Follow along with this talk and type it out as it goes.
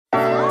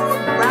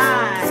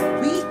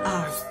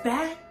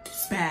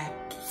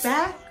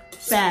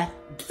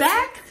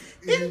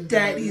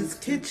Daddy's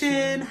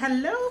Kitchen.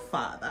 Hello,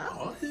 Father.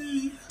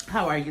 Hi.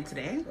 How are you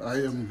today? I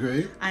am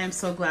great. I am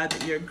so glad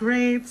that you're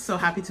great. So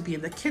happy to be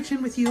in the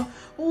kitchen with you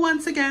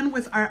once again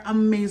with our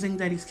amazing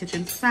Daddy's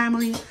Kitchen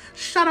family.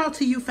 Shout out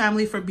to you,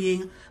 family, for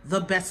being the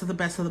best of the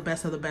best of the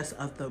best of the best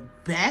of the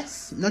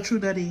best. Not true,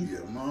 Daddy? Yeah,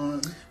 man.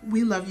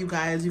 We love you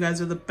guys. You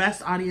guys are the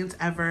best audience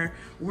ever.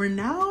 We're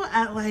now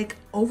at like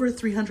over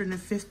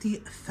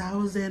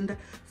 350,000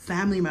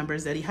 family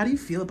members, Daddy. How do you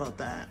feel about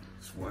that?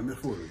 It's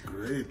wonderful.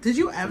 Great. Did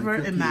you ever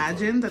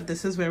imagine that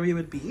this is where we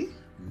would be?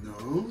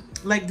 No.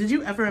 Like, did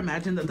you ever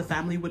imagine that the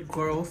family would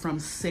grow from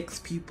 6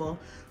 people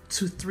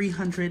to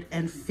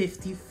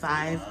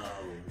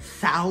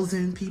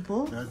 355,000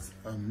 people? That's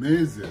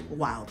amazing.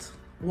 Wild.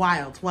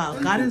 Wild.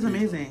 God is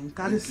amazing.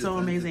 God is so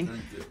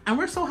amazing. And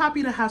we're so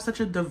happy to have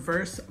such a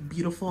diverse,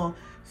 beautiful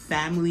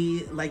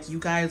family like you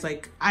guys.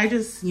 Like, I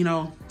just,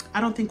 I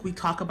don't think we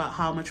talk about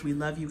how much we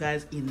love you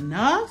guys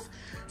enough.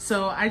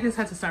 So I just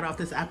had to start off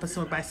this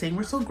episode by saying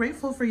we're so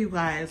grateful for you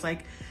guys.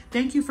 Like,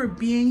 thank you for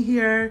being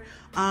here.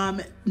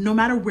 No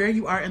matter where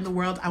you are in the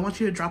world, I want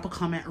you to drop a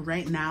comment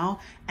right now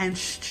and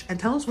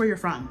tell us where you're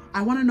from.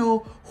 I want to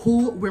know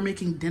who we're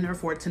making dinner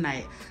for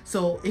tonight.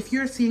 So if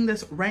you're seeing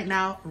this right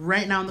now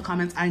in the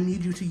comments, I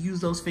need you to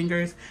use those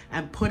fingers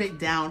and put it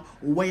down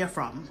where you're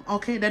from.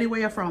 Okay, Daddy, where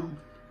you're from?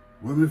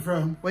 Where we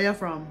from? Where you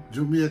from?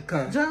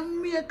 Jamaica.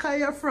 Jamaica,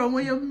 you're from.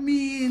 What you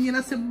mean? You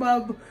know, say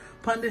Bob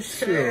on the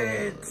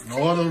shirt. Sure.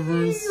 All of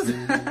us.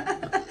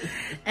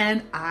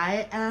 And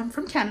I am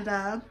from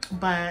Canada,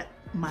 but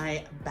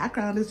my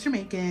background is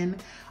Jamaican.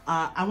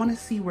 I want to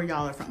see where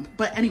y'all are from.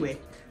 But anyway,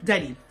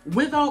 Daddy,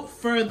 without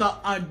further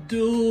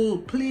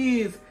ado,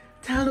 please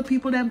tell the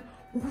people them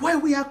where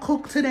we are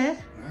cooked today.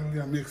 I'm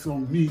gonna make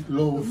some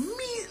meatloaf.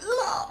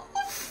 Meatloaf.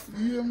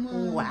 Yeah,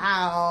 man.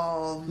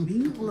 Wow,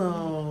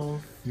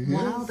 meatloaf. Yes.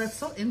 Wow, that's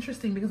so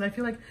interesting because I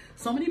feel like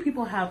so many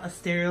people have a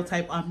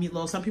stereotype on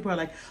meatloaf. Some people are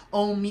like,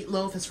 oh,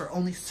 meatloaf is for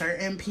only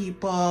certain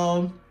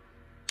people.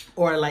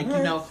 Or like,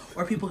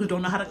 or people who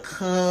don't know how to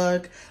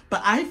cook.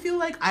 But I feel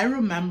like I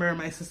remember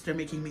my sister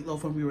making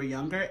meatloaf when we were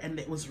younger and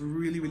it was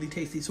really, really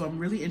tasty. So I'm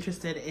really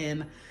interested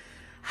in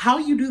how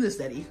you do this,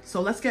 Daddy.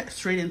 So let's get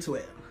straight into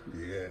it.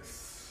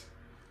 Yes.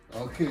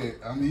 Okay,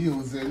 I'm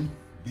using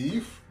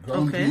beef,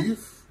 ground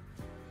beef.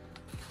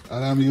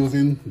 And I'm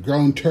using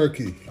ground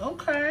turkey.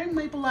 Okay,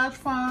 Maple Lodge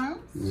Farm.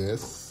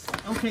 Yes.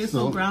 Okay,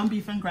 so ground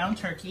beef and ground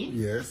turkey.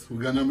 Yes,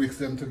 we're gonna mix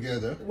them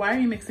together. Why are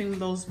you mixing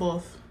those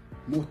both?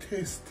 More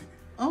tasty.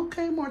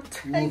 Okay, more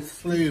taste. More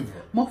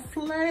flavor. More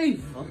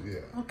flavor.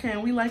 Yeah. Okay,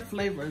 we like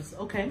flavors.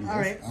 Okay, yes, all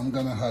right. I'm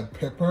gonna add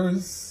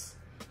peppers.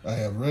 I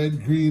have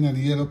red, green, and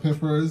yellow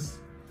peppers.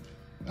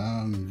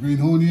 Green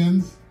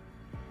onions.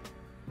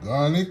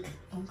 Garlic.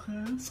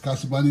 Okay.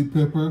 Scotch bonnet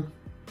pepper.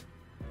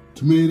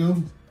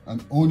 Tomato.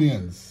 And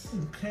onions.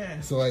 Okay.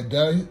 So I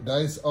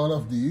dice all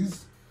of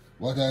these.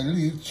 What I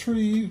leave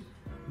 3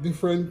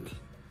 different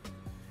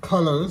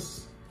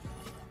colors.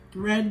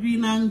 Red,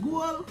 green, and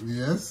gold.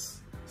 Yes.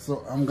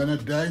 So I'm gonna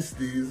dice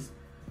these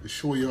to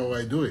show you how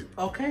I do it.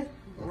 Okay.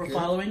 We're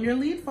following your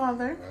lead,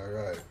 Father. All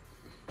right.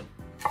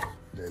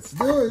 Let's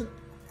do it.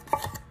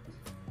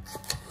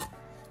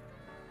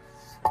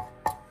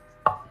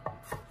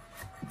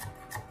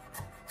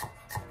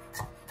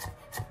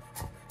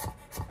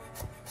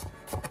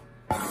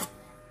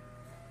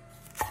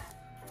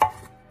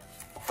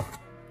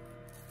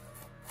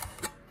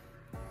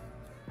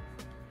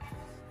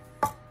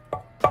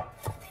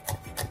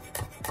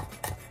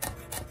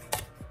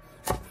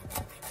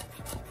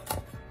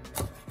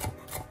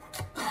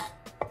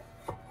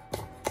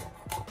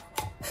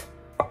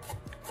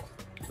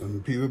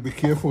 And people be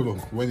careful though.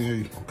 When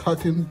you're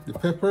cutting the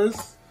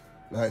peppers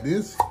like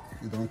this,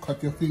 you don't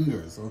cut your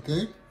fingers,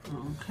 okay?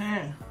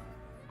 Okay.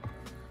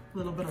 A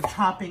little bit of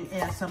chopping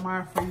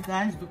ASMR for you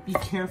guys, but be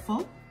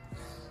careful.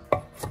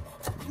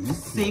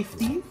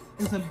 Safety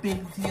is a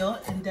big deal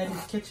in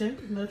Daddy's kitchen,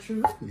 not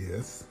true?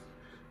 Yes.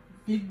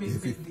 Big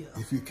deal.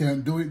 If you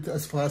can't do it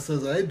as fast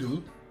as I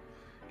do,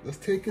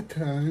 just take your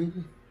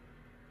time.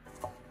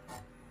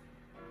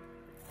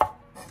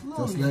 Slowly.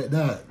 Just like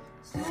that.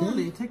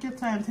 Slowly, okay? Take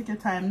your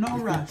time, no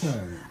rush.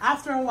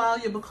 After a while,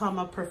 you become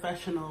a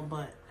professional,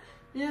 but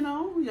you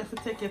have to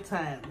take your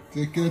time.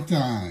 Take your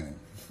time.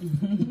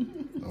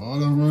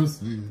 All of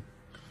us.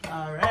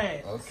 All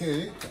right.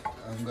 Okay,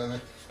 I'm gonna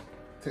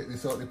take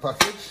this out the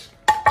package.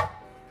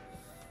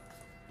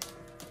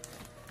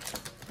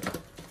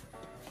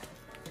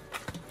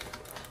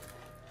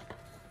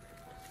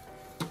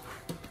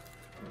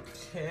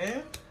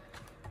 Okay.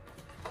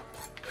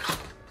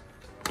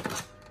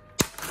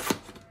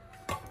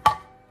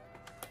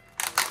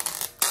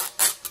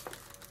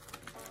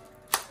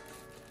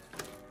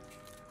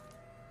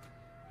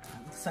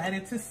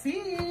 Excited to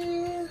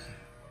see.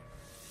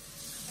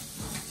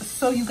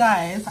 So you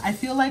guys, I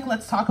feel like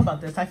let's talk about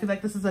this. I feel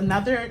like this is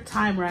another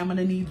time where I'm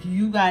gonna need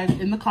you guys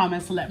in the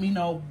comments to let me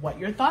know what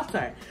your thoughts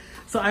are.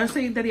 So I was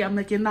saying, Daddy, I'm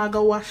like, you're not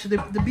gonna wash the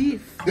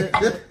beef.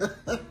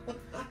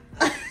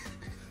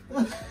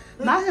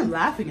 Not him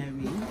laughing at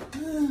me.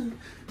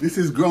 This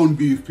is ground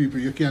beef, people.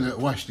 You cannot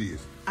wash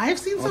these. I've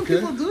seen some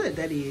people do it,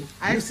 Deddy.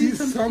 I've seen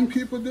seen some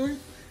people do it.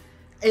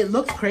 It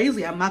looks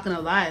crazy, I'm not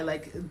gonna lie.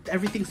 Like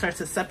everything starts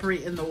to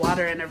separate in the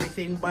water and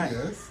everything, but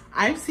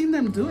I've seen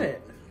them do it.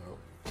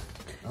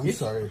 I'm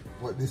sorry,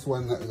 but this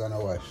one not gonna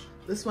wash.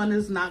 This one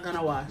is not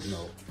gonna wash.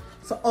 No.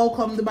 So how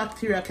come the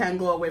bacteria can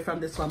go away from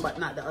this one but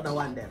not the other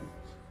one then?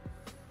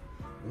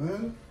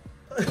 Well,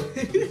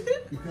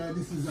 because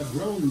this is a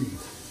ground meat.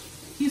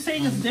 He's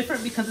saying it's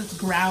different because it's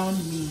ground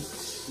meat.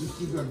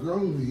 This is a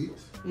ground meat.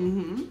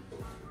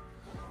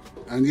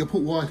 And you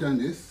put water on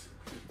this,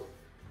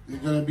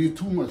 there's gonna be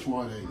too much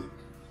water in it.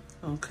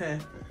 Okay.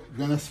 It's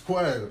gonna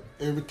spoil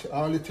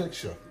all the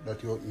texture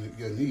that you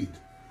need.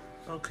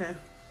 Okay.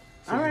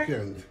 So all right.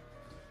 Because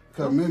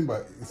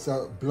remember, it's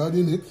blood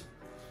in it,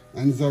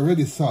 and it's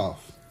already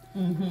soft.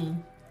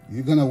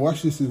 You're gonna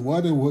wash this in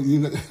water,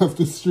 you're gonna have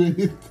to strain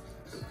it.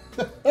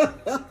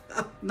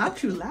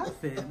 Not you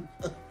laughing.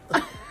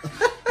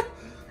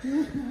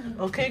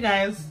 Okay,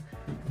 guys.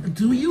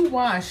 Do you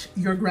wash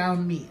your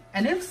ground meat?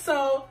 And if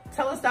so,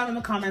 tell us down in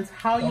the comments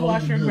how you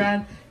wash your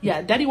ground.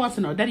 Yeah, Daddy wants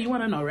to know. Daddy, you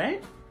want to know,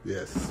 right?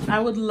 Yes. I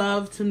would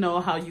love to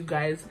know how you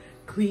guys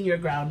clean your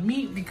ground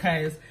meat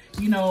because,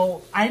 you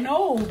know, I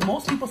know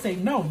most people say,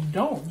 no, you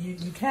don't.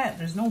 You can't.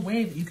 There's no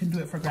way that you can do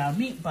it for ground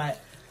meat,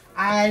 but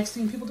I've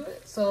seen people do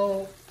it.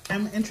 So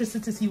I'm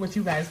interested to see what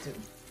you guys do.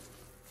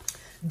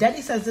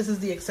 Deddy says this is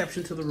the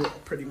exception to the rule,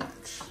 pretty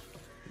much.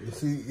 You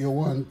see, you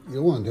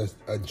want just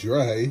a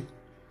dry,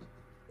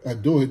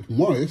 do it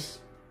moist.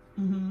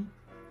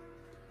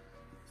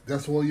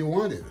 That's what you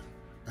wanted.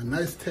 A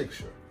nice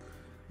texture.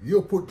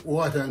 You put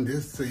water on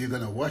this, so you're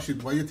gonna wash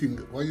it. What you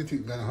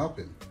think gonna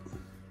happen?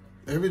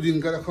 Everything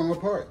gotta come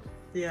apart.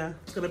 Yeah,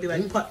 it's gonna be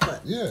like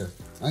putt-putt. Yeah,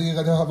 and you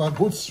gotta have a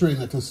good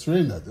strainer to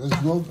strain that.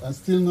 That's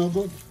still no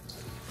good.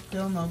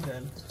 Still no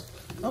good.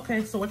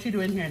 Okay, so what you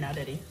doing here now,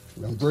 Deddy?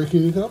 I'm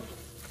breaking it up.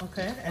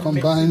 Okay. And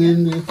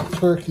combining the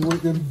turkey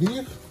with the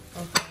beef.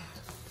 Okay.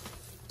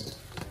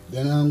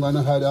 Then I'm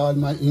gonna add all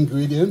my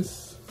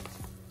ingredients.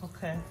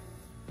 Okay.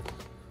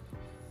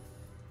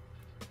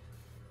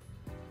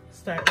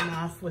 Starting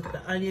off with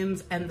the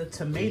onions and the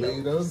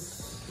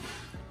tomatoes.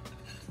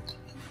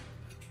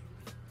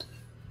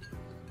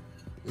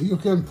 You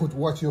can put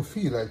what you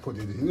feel like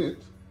putting in it.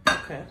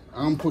 Okay.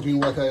 I'm putting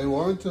what I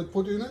want to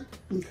put in it.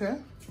 Okay.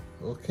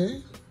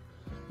 Okay.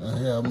 I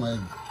have my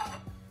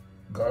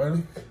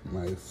garlic,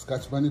 my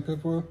Scotch bonnet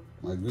pepper,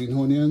 my green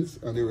onions,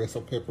 and the rest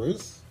of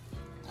peppers.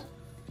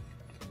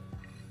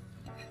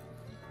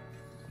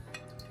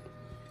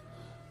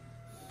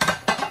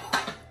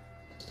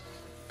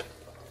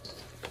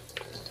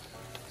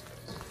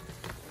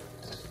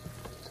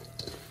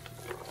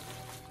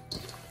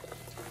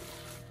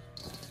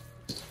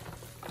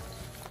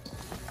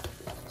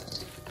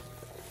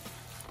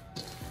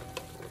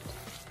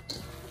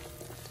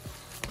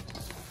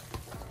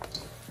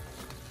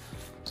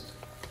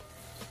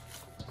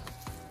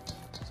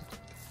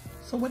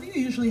 So what do you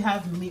usually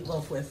have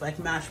meatloaf with? Like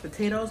mashed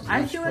potatoes?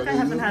 I feel like I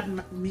haven't had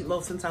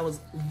meatloaf since I was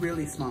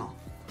really small.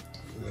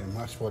 Yeah,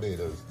 mashed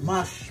potatoes.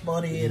 Mashed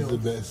potatoes.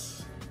 It's the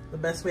best. The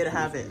best way to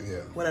have it.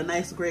 Yeah. With a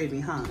nice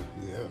gravy, huh?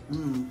 Yeah.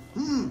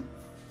 I'm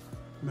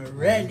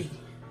ready.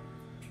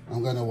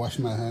 I'm gonna wash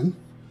my hand.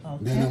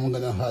 Okay. Then I'm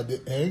gonna add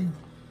the egg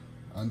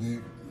and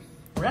the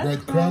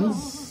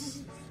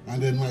breadcrumbs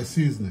and then my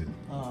seasoning.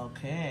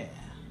 Okay.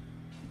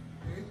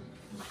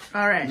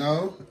 All right.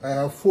 Now I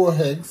have 4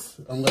 eggs.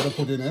 I'm gonna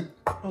put in it.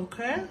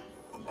 Okay.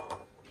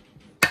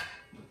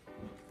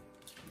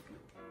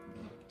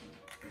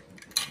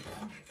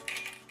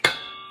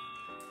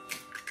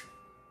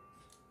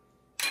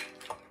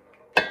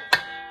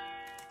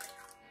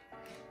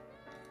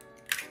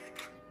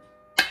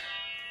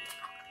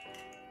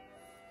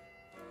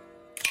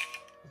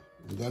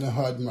 I'm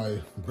gonna add my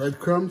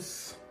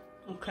breadcrumbs.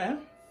 Okay.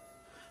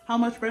 How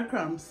much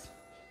breadcrumbs?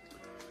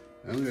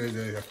 I'm gonna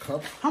do a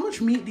cup. How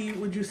much meat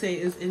would you say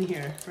is in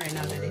here right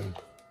now, Deddy?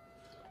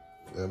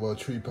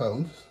 About 3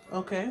 pounds.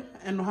 Okay.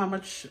 And how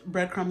much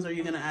breadcrumbs are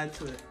you gonna add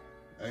to it?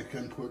 I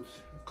can put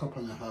a cup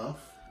and a half.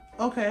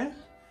 Okay.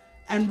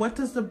 And what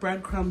does the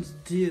breadcrumbs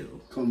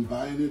do?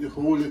 Combine it,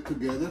 hold it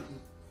together.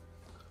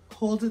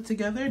 Hold it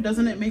together?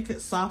 Doesn't it make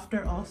it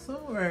softer also,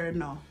 or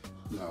no?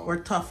 No. Or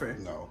tougher?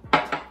 No.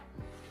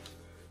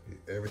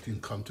 Everything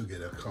come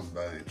together,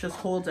 combine. Just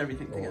holds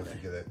everything together. Hold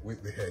together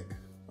with the egg.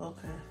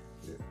 Okay.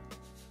 Yeah.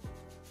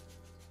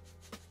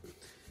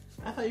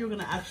 I thought you were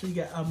gonna actually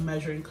get a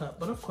measuring cup,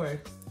 but of course.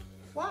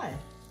 Why?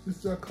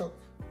 It's a cup.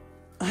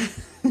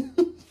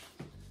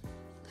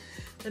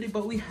 Deddy,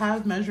 but we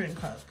have measuring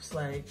cups,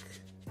 like.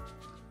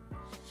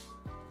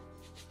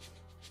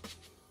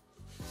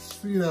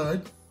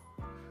 Sweetheart,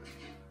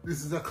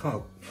 this is a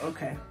cup.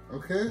 Okay.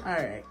 Okay?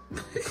 Alright.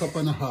 A cup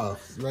and a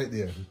half, right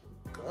there.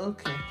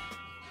 Okay.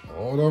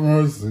 Oh, the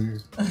mercy.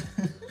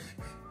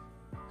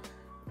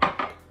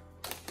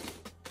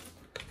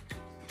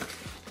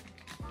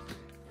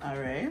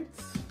 Alright.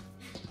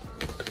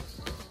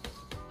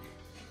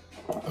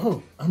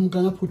 Oh, I'm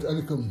gonna put a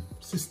little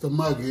Sister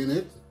Maggie in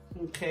it.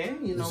 Okay,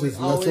 you know This we is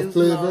lots always of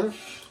flavor. love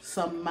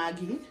some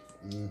Maggie.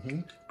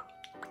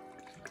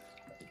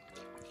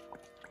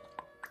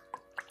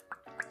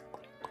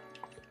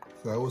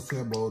 So I would say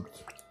about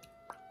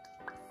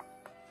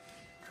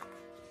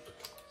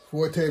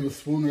 4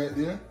 tablespoons right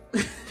there.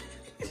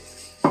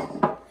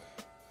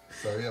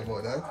 Sorry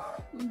about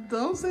that.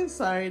 Don't say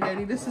sorry,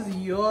 Daddy. This is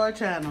your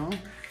channel.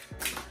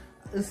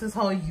 This is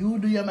how you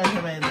do your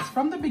measurements.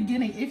 From the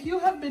beginning, if you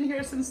have been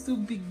here since the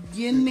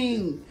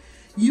beginning,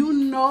 you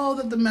know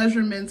that the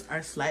measurements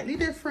are slightly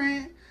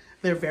different.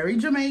 They're very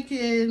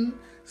Jamaican.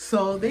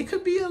 So they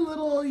could be a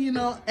little, you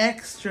know,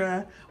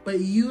 extra, but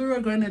you are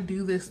going to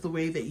do this the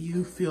way that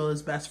you feel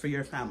is best for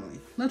your family.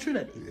 Not true,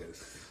 Daddy?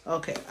 Yes.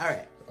 Okay, all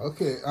right.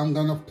 Okay, I'm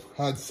going to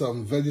add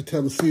some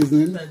vegetable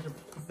seasoning.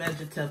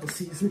 Vegetable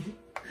seasoning.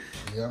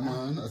 Yeah,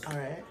 man. All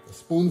right. A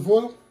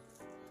spoonful.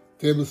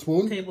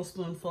 Tablespoon.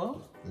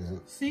 Tablespoonful. Yeah.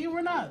 See,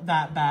 we're not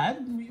that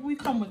bad. We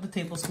come with the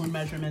tablespoon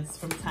measurements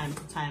from time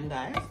to time,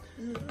 guys.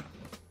 Yeah.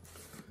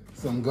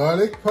 Some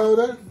garlic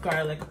powder.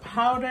 Garlic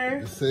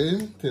powder. The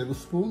same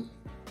tablespoon.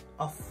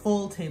 A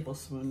full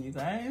tablespoon, you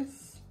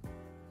guys.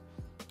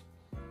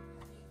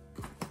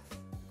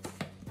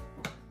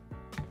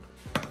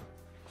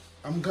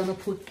 I'm gonna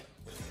put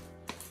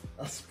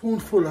a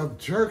spoonful of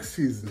jerk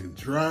seasoning,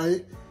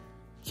 dry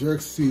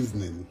jerk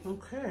seasoning.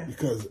 Okay.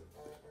 Because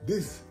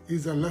this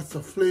is a lot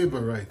of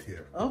flavor right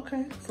here.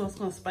 Okay, so it's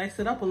gonna spice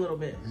it up a little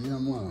bit. Yeah,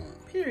 man.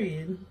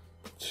 Period.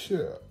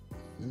 Sure.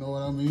 You know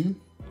what I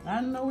mean? I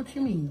know what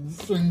you mean.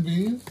 String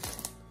beans.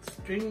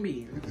 String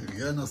beans.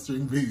 Yeah, no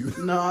string beans.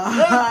 No.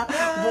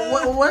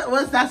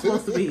 What's that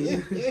supposed to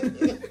mean?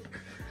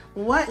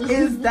 What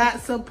is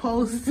that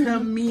supposed to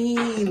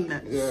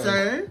mean, Yeah.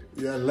 sir?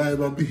 Yeah,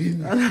 lima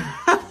bean.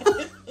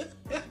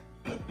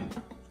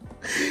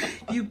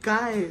 You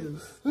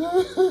guys.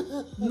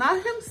 Not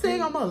him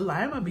saying I'm a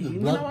lima bean. You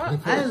know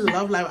what? I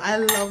love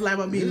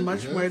lima bean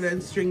much more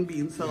than string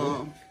beans.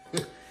 So,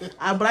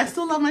 but I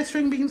still love my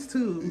string beans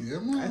too. Yeah,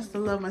 man. I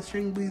still love my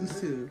string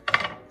beans too.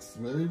 It's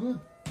very good.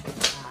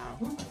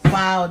 Wow.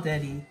 Wow,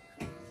 Daddy.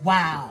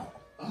 Wow.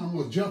 I'm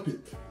gonna jump it.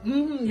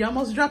 You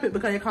almost drop it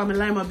because you call me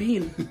lima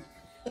bean.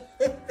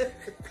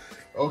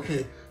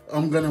 Okay,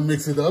 I'm gonna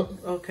mix it up.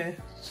 Okay.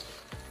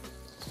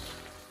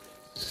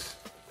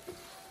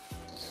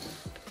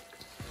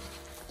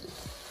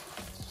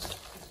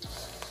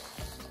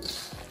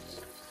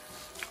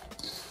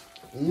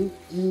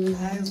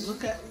 Guys,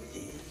 look at,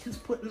 he's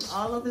putting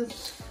all of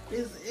his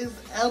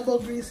elbow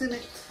grease in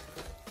it.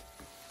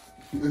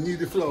 You need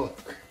the flour.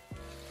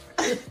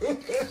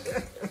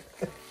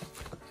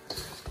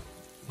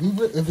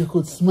 If you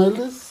could smell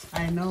this.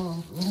 I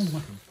know. Oh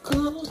my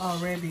God.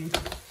 Already.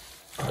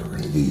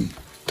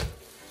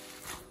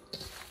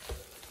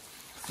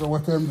 So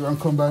what I'm doing, I'm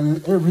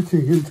combining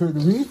everything into the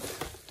meat.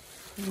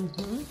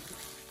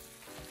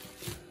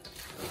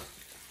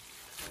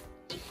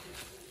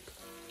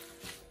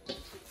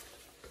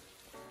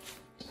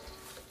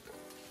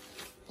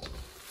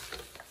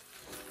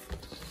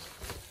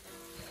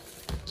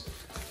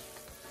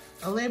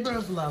 A labor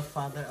of love,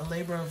 Father. A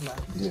labor of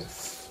love.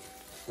 Yes.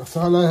 That's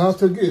all I have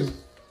to give.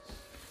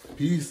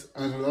 Peace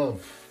and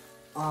love.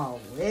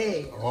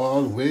 Always.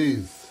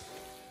 Always.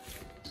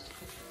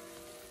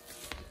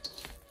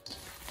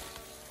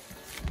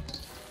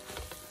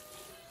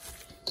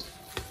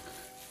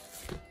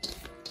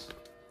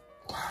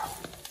 Wow.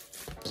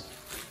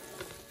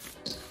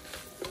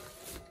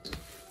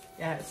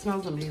 Yeah, it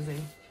smells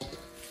amazing.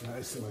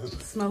 Nice, man.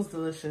 It smells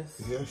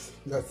delicious. Yes,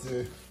 that's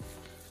the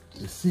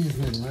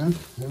seasoning, man.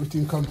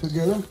 Everything come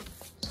together.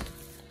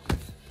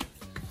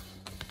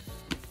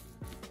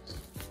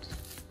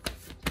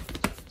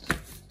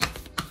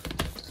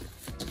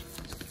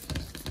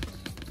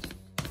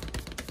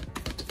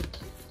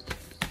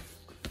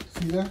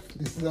 See that?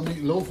 This is a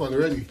meatloaf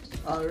already.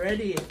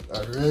 Already.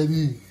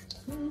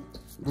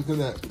 Look at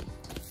that.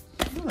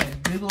 Look like a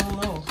big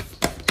old loaf.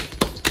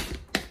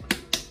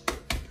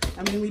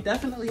 I mean, we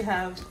definitely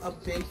have a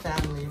big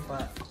family,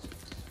 but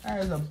that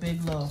is a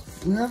big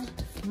loaf. Yeah.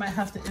 You might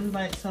have to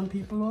invite some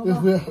people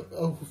over.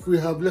 If we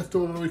have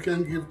leftover, we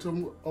can give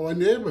to our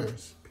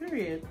neighbors.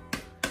 Period.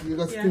 You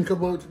got to think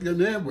about your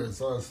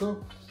neighbors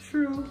also.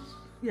 True.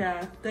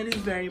 Yeah, that is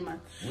very much.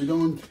 We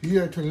don't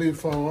here to live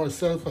for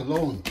ourselves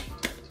alone.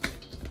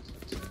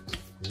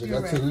 We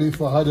got to live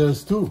for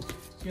others too.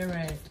 You're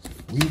right.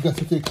 We got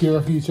to take care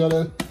of each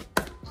other.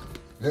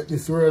 Let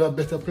this world a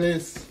better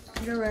place.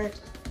 You're right.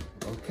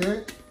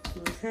 Okay?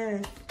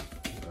 Okay.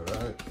 All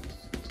right.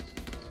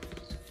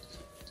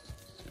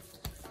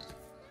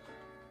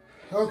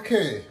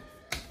 Okay.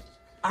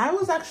 I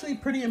was actually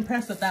pretty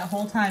impressed that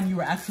whole time you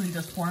were actually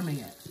just forming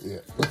it. Yeah,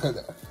 look at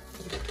that.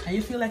 And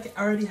you feel like it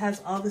already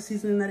has all the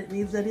seasoning that it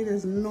needs, Daddy?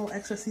 There's no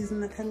extra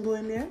seasoning that can go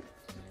in there?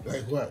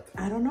 Like what?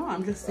 I don't know.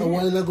 I'm just saying. A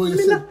while ago you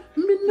said,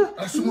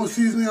 that's so much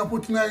seasoning I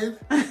put in it.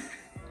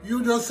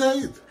 You just say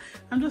it.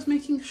 I'm just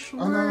making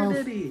sure,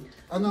 Daddy.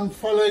 And I'm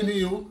following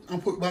you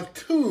and put back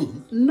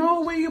 2.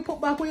 No, where you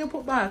put back?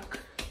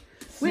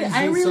 Wait,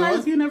 I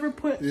realized you never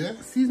put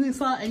seasoning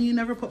salt and you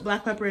never put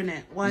black pepper in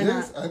it. Why not?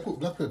 Yes, I put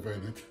black pepper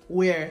in it.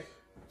 Where?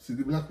 See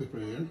the black pepper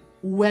here?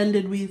 When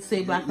did we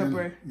say black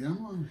pepper? Yeah,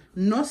 man.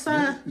 No,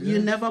 sir. You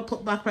never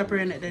put black pepper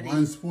in it, Daddy.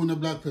 1 spoon of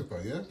black pepper,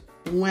 yeah?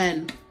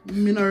 When?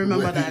 Me not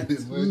remember that.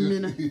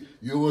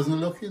 You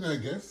wasn't looking, I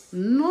guess.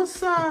 No,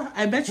 sir.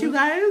 I bet you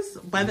guys,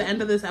 by the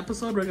end of this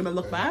episode, we're going to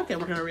look back and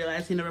we're going to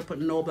realize he never put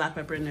no black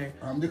pepper in there.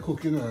 I'm the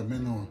cooking or me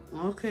know.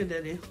 Okay,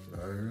 Daddy.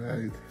 All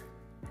right.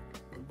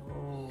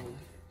 Oh,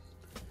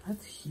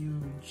 that's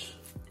huge.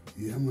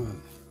 Yeah,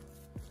 man.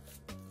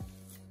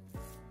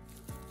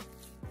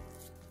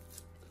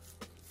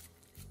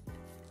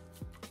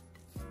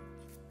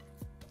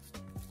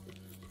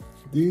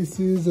 This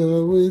is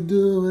how we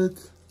do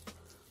it.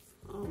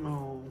 I don't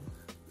know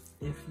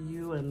if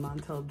you and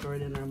Montel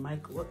Jordan or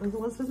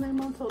what's his name,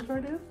 Montel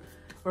Jordan?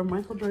 Or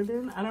Michael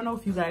Jordan? I don't know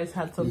if you guys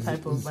had some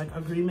type of like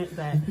agreement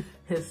that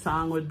his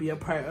song would be a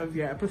part of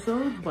your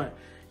episode, but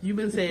you've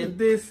been saying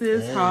this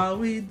is how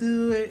we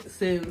do it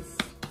since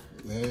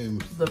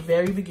the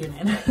very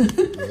beginning.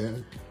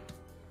 Yeah.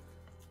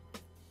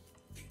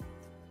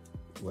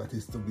 What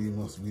is to be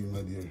must be,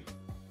 my dear.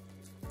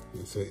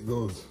 That's how it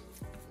goes.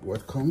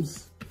 What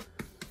comes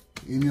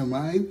in your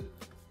mind,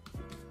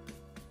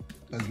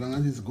 as long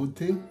as it's a good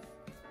thing,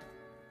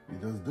 you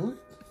just do it.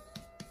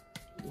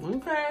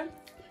 Okay.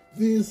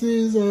 This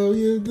is how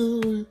you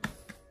do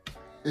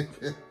it.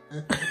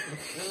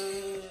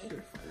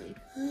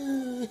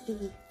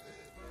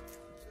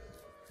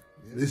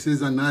 This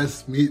is a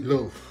nice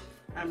meatloaf.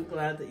 I'm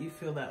glad that you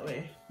feel that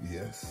way.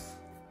 Yes.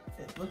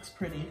 It looks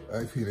pretty.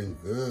 I'm feeling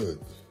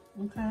good.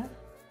 Okay.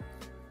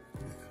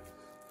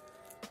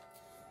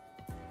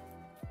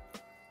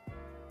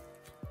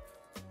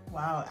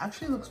 Wow, it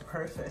actually looks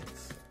perfect.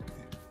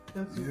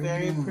 It's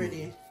very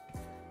pretty.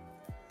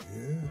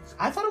 Yes.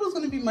 I thought it was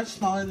going to be much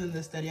smaller than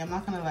this, Daddy. I'm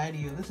not going to lie to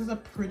you. This is a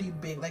pretty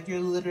big, like you're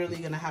literally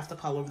going to have to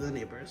call over the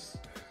neighbors.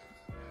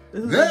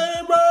 Neighbors!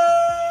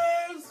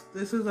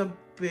 This is a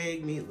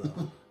big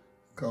meatloaf.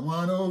 Come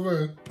on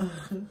over.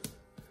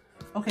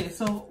 Okay,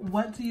 so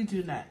what do you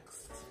do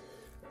next?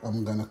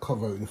 I'm going to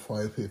cover it with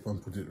foil paper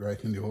and put it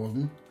right in the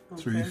oven.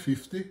 Okay.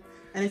 350.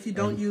 And if you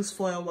don't use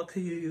foil, what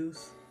could you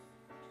use?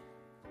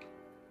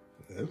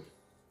 Well,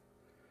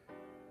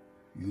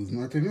 use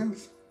nothing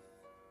else.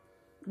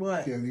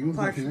 What? You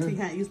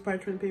can't use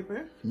parchment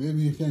paper? Maybe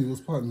you can use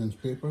parchment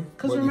paper.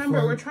 Because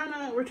remember, we're trying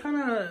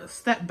to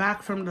step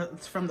back from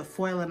the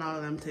foil and all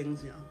of them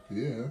things, you know.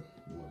 Yeah.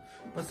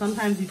 But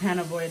sometimes you can't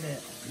avoid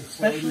it.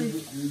 Especially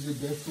is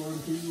the best one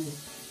to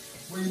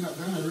use. Well, you're not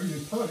gonna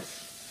really touch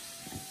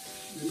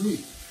the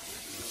meat.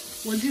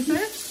 What'd you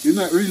say? You're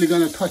not really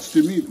gonna touch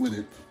the meat with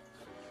it,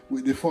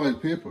 with the foil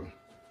paper.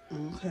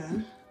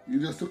 Okay. You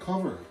just to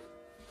cover it.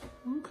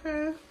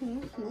 Okay,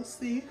 we'll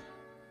see.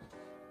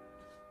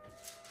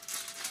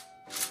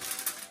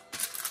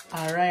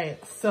 All right,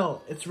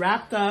 so it's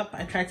wrapped up.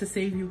 I tried to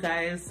save you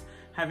guys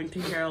having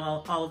to hear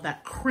all of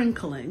that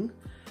crinkling,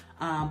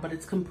 but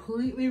it's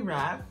completely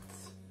wrapped,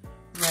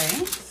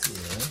 right?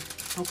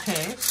 Yeah.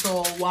 Okay,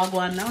 so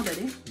wagwan now,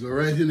 Daddy. Go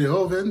right in the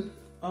oven.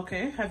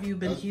 Okay, have you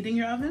been heating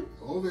your oven?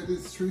 Oven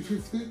is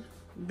 350.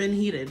 Been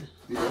heated?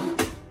 Yeah.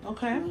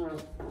 Okay.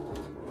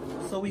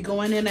 So we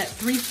going in at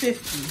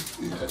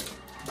 350. Yeah.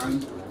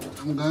 And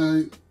I'm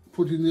gonna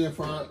put in there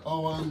for an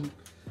hour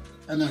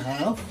and a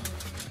half.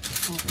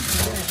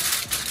 Okay.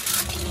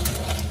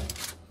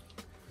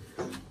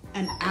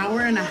 An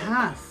hour and a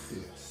half?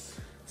 Yes.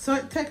 So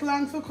it take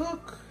long to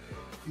cook?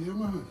 Yeah,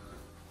 man.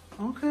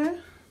 Okay.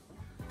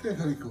 Take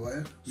a little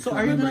while. So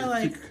are you gonna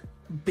like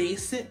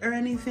baste it or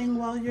anything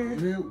while you're...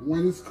 Yeah,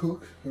 when it's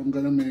cooked, I'm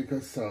gonna make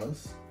a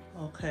sauce.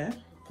 Okay.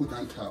 Put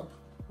on top.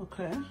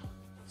 Okay.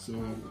 So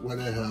what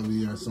I have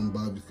here is some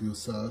barbecue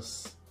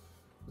sauce.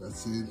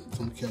 That's it.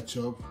 Some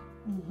ketchup.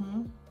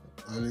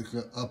 A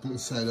little apple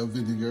cider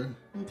vinegar.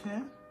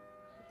 Okay.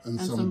 And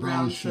some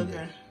brown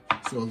sugar.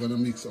 So I'm gonna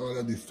mix all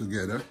of this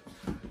together,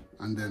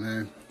 and then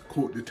I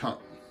coat the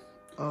top.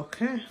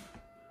 Okay.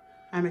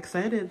 I'm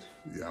excited.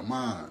 Yeah,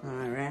 man.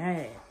 All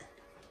right.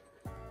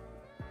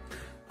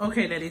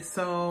 Okay, Daddy.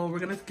 So we're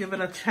gonna give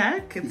it a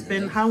check. It's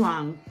been how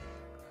long?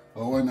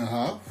 Hour and a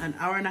half. An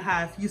hour and a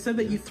half. You said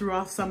that you threw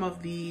off some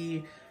of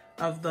the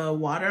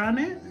water on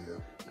it.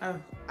 Yeah.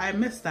 I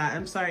missed that.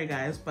 I'm sorry,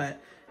 guys, but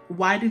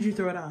why did you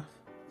throw it off?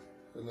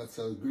 That's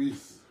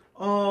grease.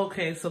 Oh,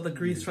 okay. So the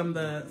grease from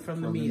the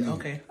meat.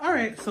 Okay. All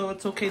right. So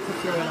it's okay to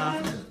throw it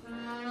off.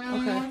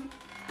 Okay.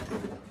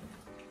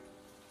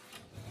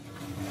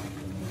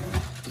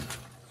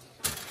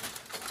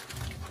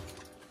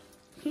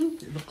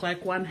 It looked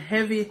like one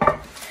heavy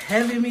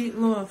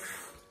meatloaf.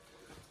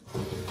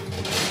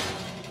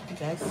 You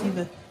guys see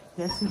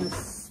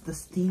the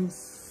steam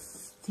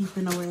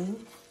steeping away?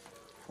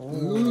 Oh.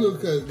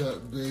 Look at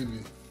that,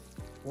 baby.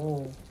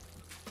 Oh.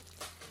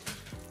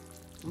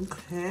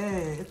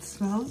 Okay, it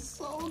smells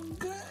so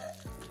good.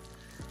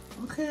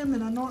 Okay, I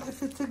mean, I know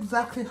if it's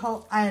exactly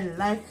how I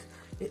like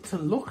it to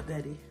look,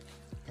 Daddy.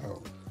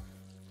 Oh.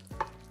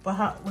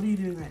 But what are you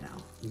doing right now?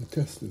 I'm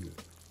testing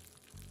it.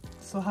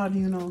 So how do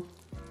you know?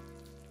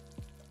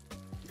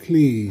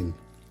 Clean.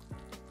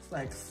 It's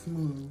like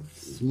smooth.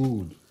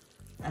 Smooth.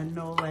 And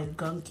no like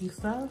gunky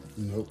stuff?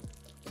 Nope.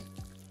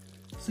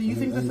 So you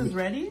think this is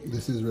ready?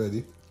 This is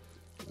ready.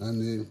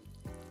 And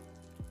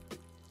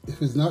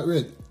if it's not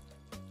ready,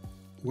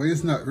 when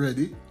it's not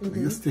ready, when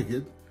you stick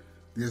it,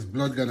 there's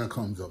blood gonna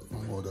come up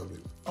from out of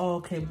it. Oh,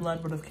 okay,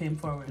 blood would have came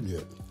forward. Yeah.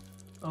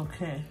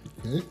 Okay.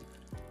 Okay.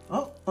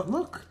 Oh, but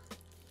look.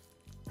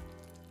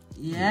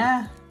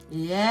 Yeah,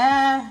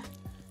 yeah,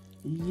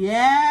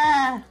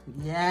 yeah,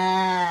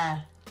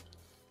 yeah.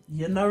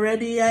 You're not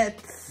ready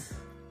yet.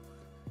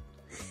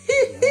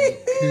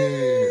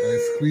 Okay, I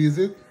squeeze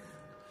it.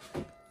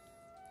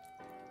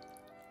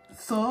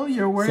 So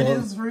your word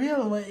is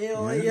real. What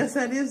you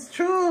said is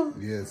true.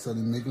 Yeah, so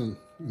the making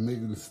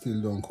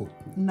still don't cook.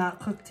 Not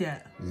cooked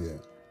yet. Yeah.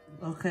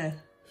 Okay.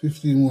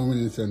 15 more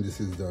minutes and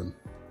this is done.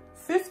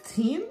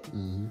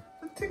 15?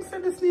 I think so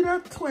this need a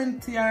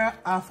 20 or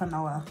half an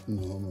hour.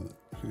 No, man.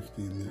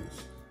 15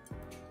 minutes.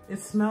 It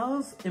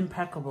smells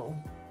impeccable.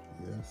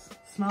 Yes.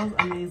 Smells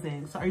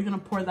amazing. So are you gonna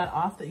pour that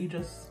off that you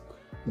just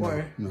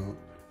or no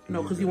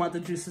because you want the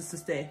juices to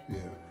stay?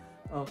 Yeah.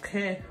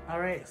 Okay, all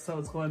right, so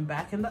it's going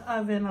back in the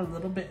oven a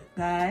little bit,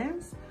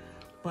 guys,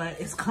 but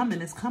it's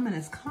coming, it's coming,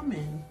 it's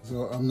coming.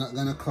 So I'm not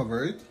gonna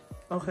cover it.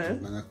 Okay.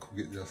 I'm gonna cook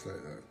it just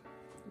like that.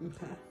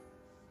 Okay.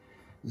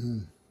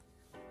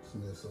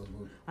 Smells so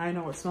good. I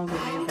know, it smells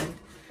amazing.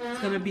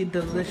 It's gonna be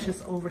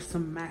delicious over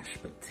some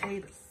mashed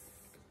potatoes.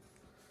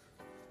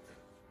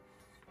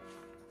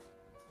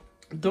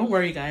 Don't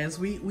worry, guys.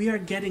 We are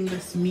getting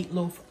this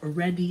meatloaf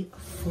ready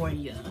for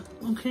you.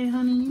 Okay,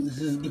 honey? This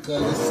is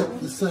because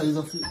the size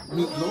of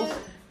meatloaf.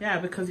 Yeah,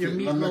 because your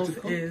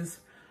meatloaf is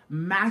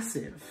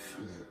massive.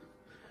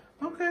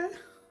 Yeah. Okay.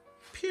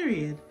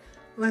 Period.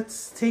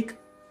 Let's take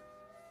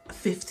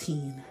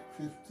 15.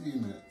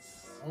 15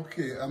 minutes.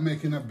 Okay, I'm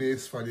making a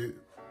base for the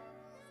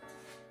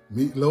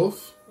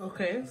meatloaf.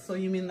 Okay, so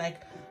you mean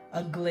like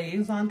a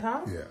glaze on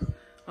top? Yeah.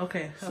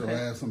 Okay, so I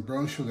have some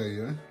brown sugar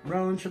here.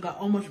 Brown sugar,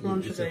 how much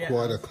brown sugar? It's a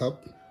quarter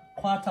cup.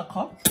 Quarter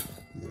cup?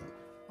 Yeah.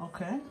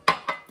 Okay.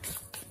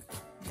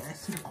 Yeah, I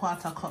see the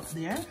quarter cup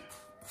there.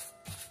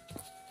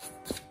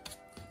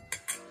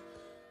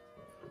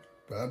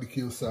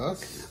 Barbecue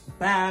sauce.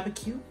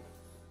 Barbecue.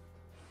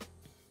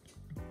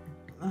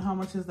 And how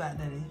much is that,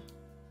 Daddy?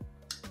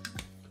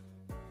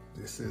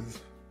 This is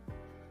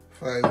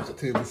 5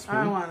 tablespoons.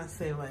 I want to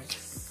say like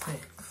 6.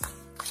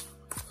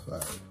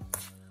 5.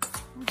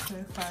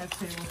 Okay, 5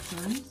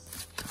 tablespoons.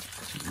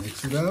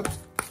 Mix it up.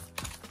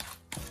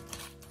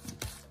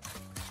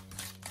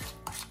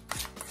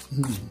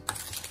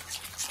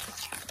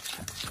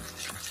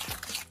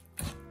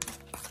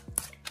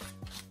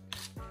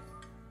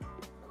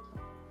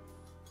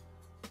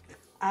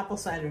 Apple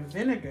cider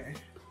vinegar.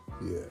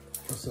 Yeah,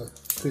 that's a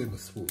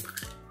tablespoon.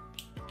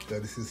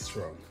 That this is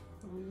strong.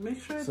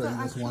 Make sure it's so you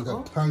just want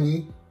a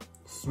tangy,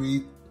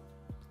 sweet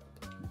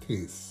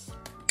taste.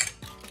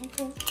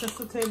 Okay, just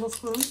a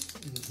tablespoon.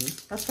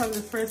 That's probably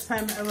the first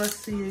time I ever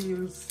see you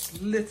use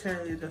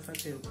literally just a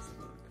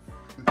tablespoon.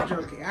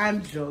 Joking,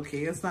 I'm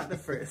joking. It's not the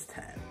first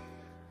time.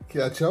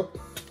 Ketchup.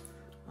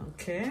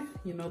 Okay,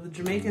 you know the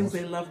Jamaicans,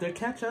 they love their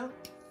ketchup.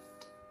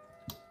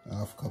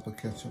 Half cup of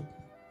ketchup.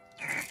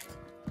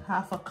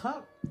 Half a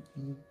cup.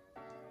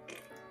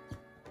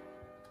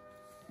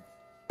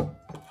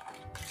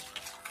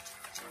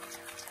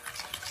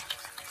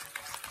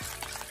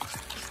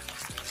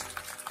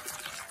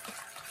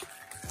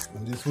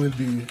 And this will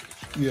be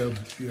your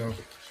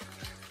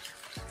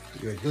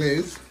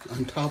glaze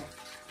on top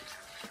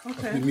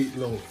of the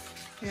meatloaf.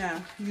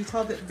 Yeah, you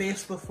called it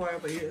base before,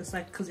 but it's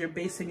like because you're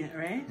basing it,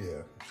 right?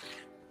 Yeah.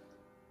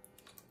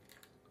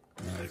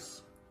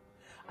 Nice.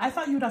 I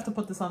thought you would have to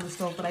put this on the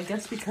stove, but I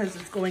guess because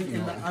it's going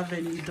in the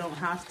oven, you don't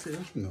have to.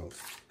 No.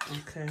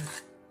 Okay.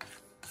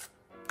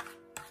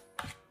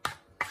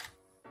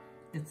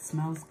 It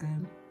smells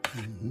good.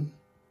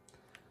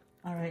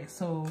 All right,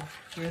 so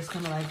we're just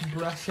gonna like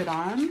brush it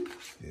on.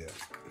 Yeah.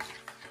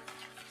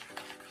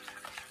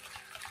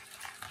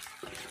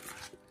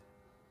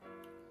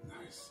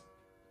 Nice.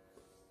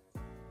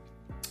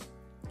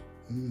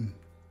 You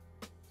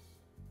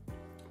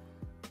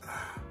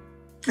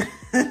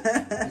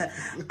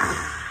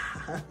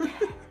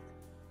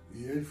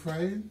hear it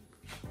frying?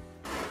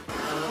 I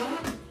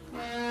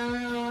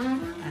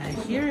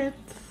hear it.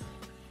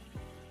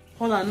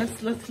 Hold on,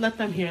 let's let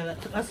them hear.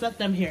 Let's let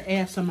them hear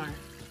ASMR.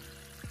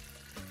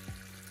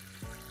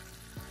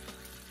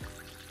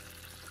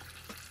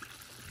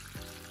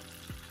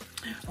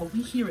 Oh,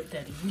 we hear it,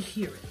 Daddy. We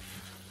hear it.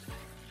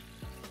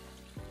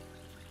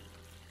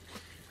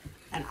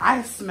 And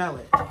I smell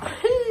it.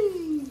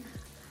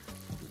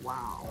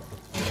 Wow.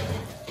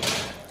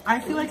 I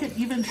feel like it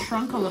even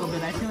shrunk a little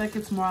bit. I feel like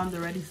it's more on the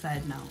ready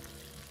side now.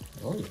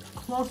 Oh, yeah.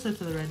 Closer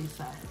to the ready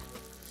side.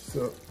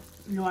 So,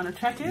 you want to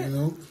check it? You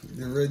know,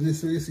 the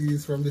redness we see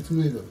is from the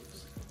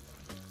tomatoes.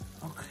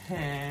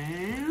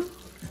 Okay.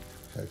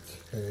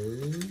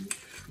 Okay.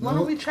 Why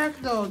don't we check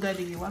though,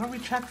 Daddy? Why don't we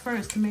check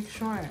first to make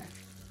sure?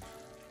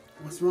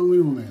 What's wrong with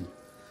you, man?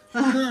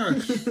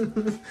 Gosh.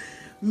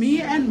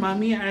 Me and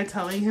Mommy are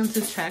telling him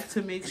to check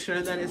to make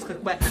sure that it's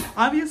cooked. But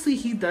obviously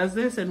he does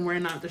this and we're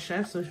not the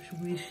chef, so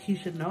he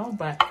should know.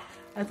 But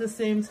at the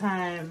same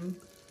time,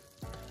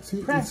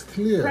 See, it's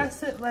clear.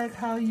 Press it like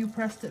how you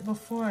pressed it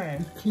before.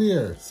 It's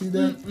clear. See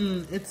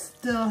that? It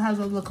still has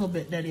a little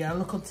bit, Daddy, a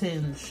little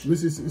tinge.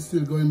 This is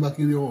still going back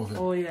in the oven.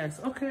 Oh yes.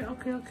 Okay.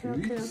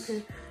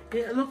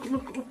 Yeah,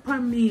 look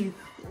upon me.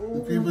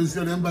 The people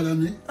still don't bother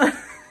me.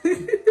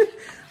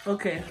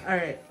 Okay,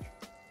 alright.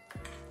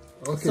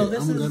 Okay, so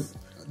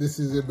this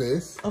is the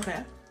base.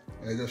 Okay.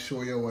 I just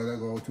show you a while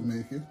ago how to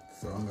make it.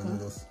 So I'm gonna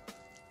just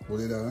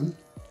put it on.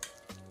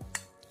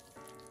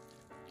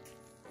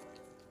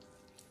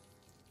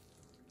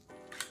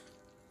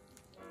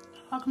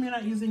 How come you're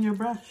not using your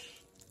brush?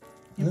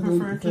 You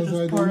prefer to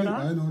just pour it on?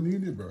 I don't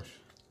need a brush.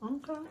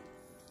 Okay.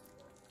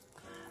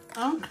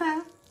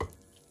 Okay.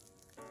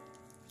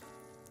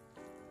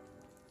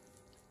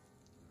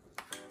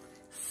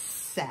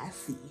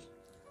 Sassy.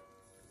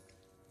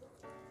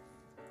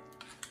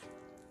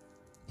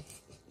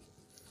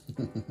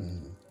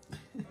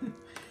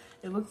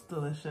 It looks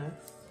delicious.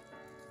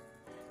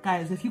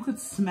 Guys, if you could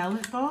smell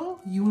it though,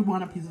 you would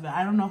want a piece of it.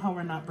 I don't know how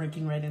we're not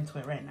breaking right into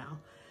it right now.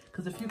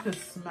 Because if you could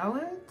smell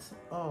it,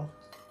 oh.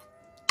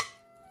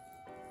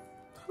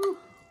 Whew.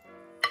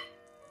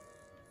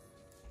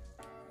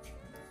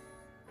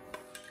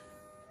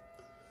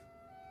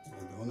 I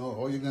don't know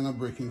how you're gonna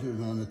break into it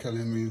when you're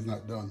telling me it's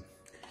not done.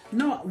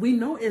 No, we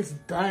know it's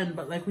done,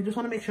 but like we just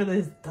want to make sure that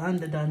it's done,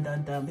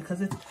 because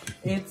it's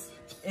done.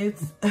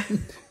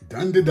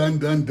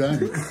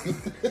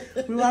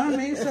 We want to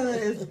make sure that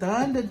it's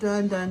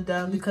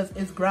done because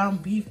it's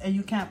ground beef and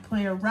you can't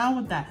play around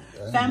with that.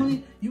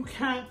 Family, you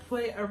can't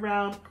play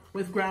around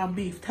with ground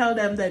beef. Tell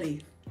them,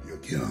 Daddy. You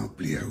can't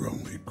play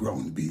around with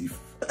ground beef.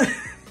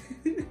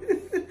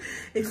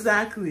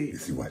 Exactly. You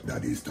see what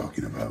Daddy's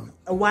talking about?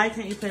 Why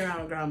can't you play around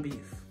with ground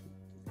beef?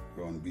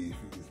 Ground beef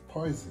is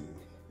poison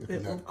if It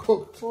it's will not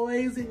cooked.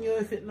 poison you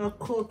if it not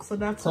cooked. So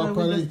that's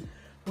Properly.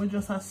 why we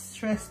just have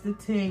stressed the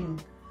thing.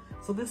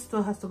 So this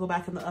still has to go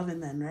back in the oven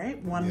then,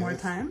 right? One more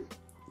time.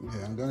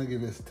 Yeah, I'm gonna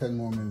give this 10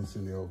 more minutes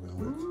in the oven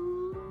with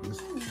this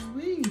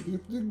 50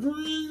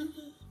 degrees.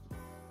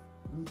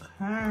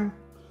 Okay.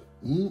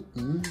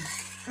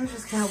 I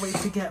just can't wait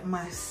to get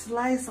my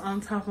slice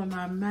on top of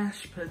my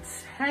mashed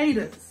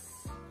potatoes.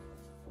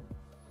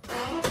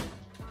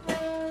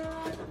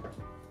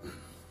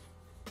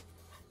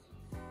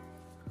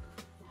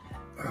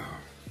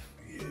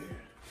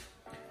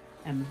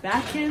 And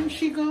back in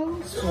she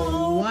goes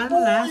for one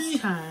last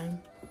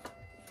time.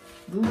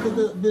 Look at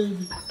that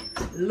baby.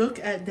 Look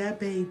at that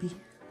baby.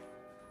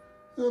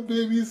 That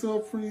baby is so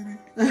pretty.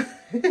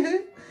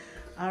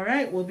 All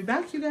right, we'll be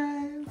back, you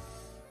guys.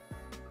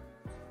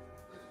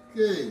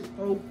 Okay.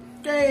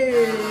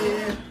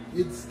 Okay.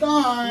 It's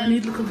time. We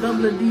need little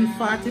double D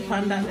 40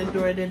 pound that the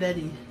door,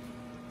 Daddy.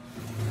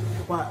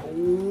 What?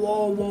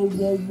 Whoa.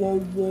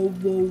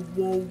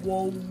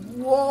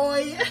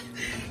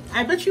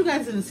 I bet you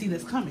guys didn't see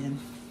this coming.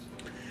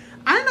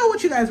 I know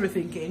what you guys were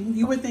thinking.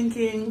 You were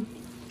thinking,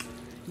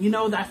 you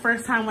know, that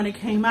first time when it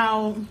came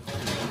out,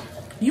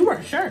 you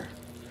weren't sure.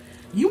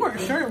 You weren't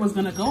sure it was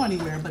going to go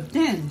anywhere. But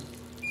then,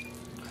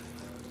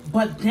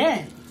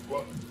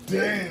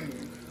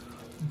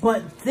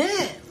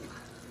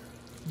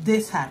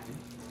 this happened.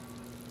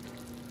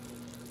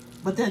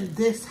 But then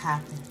this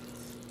happened.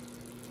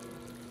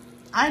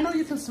 I know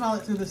you can smell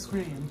it through the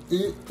screen.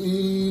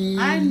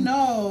 I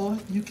know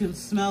you can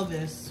smell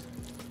this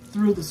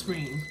through the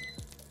screen.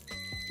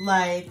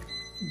 Like,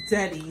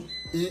 Deddy,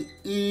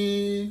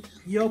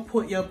 you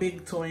put your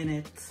big toe in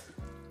it.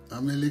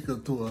 I'm a little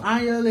toe.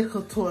 And your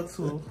little toe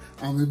too.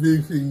 I'm a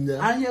big finger.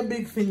 And your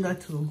big finger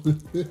too.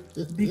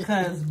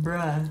 Because,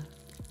 bruh,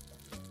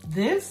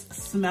 this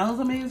smells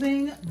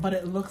amazing, but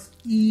it looks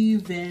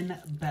even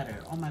better.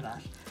 Oh my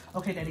gosh.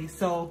 Okay, Deddy,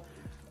 so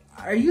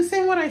are you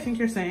saying what I think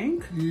you're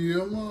saying?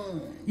 Yeah,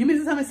 man. You mean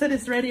to tell me that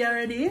it's ready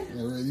already?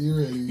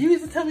 Ready. You mean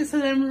to tell me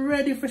that I'm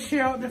ready for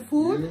share out the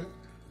food? Yeah.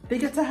 They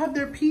get to have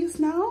their piece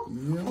now?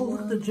 Yeah, oh,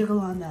 look at the jiggle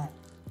on that.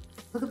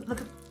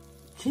 Look at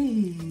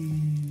cheese.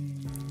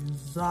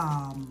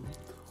 Wow.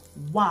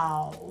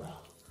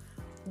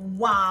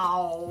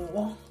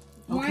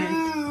 Okay.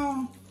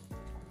 Wow.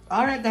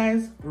 All right,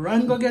 guys,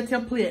 run go get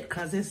your plate,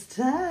 cause it's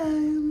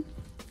time.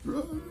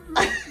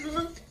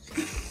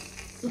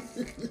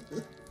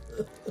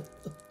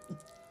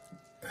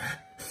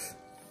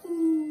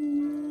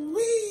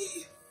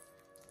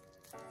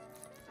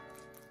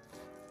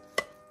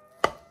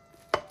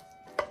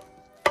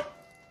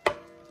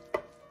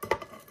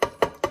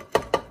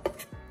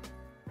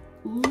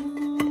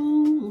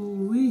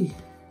 Ooh-wee.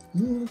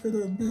 Look at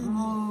that baby.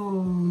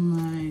 Oh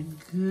my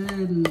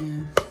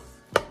goodness.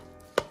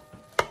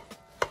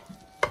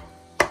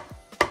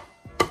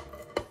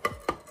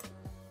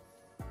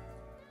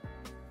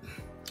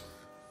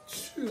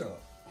 Sure.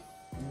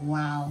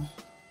 Wow.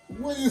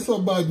 Why you so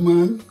bad,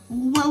 man?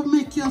 What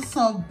make you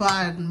so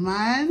bad,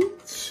 man?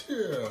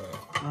 Sure.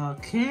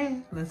 Okay,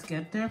 let's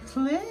get their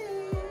plate.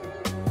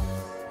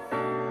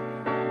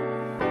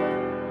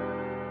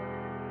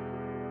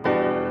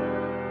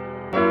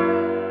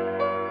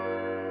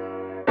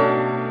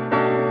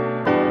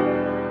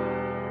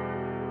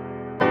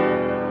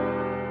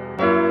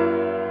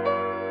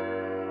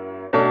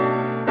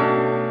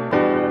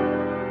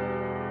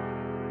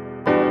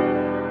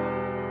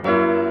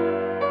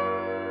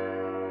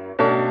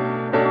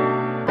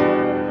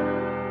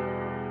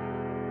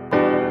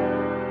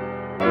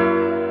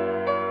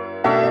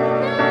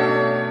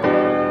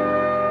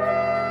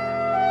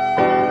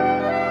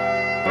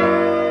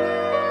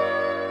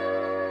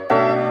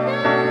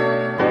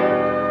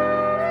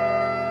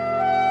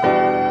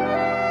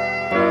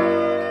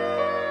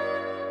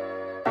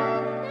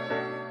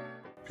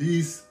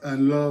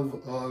 and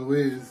love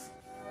always.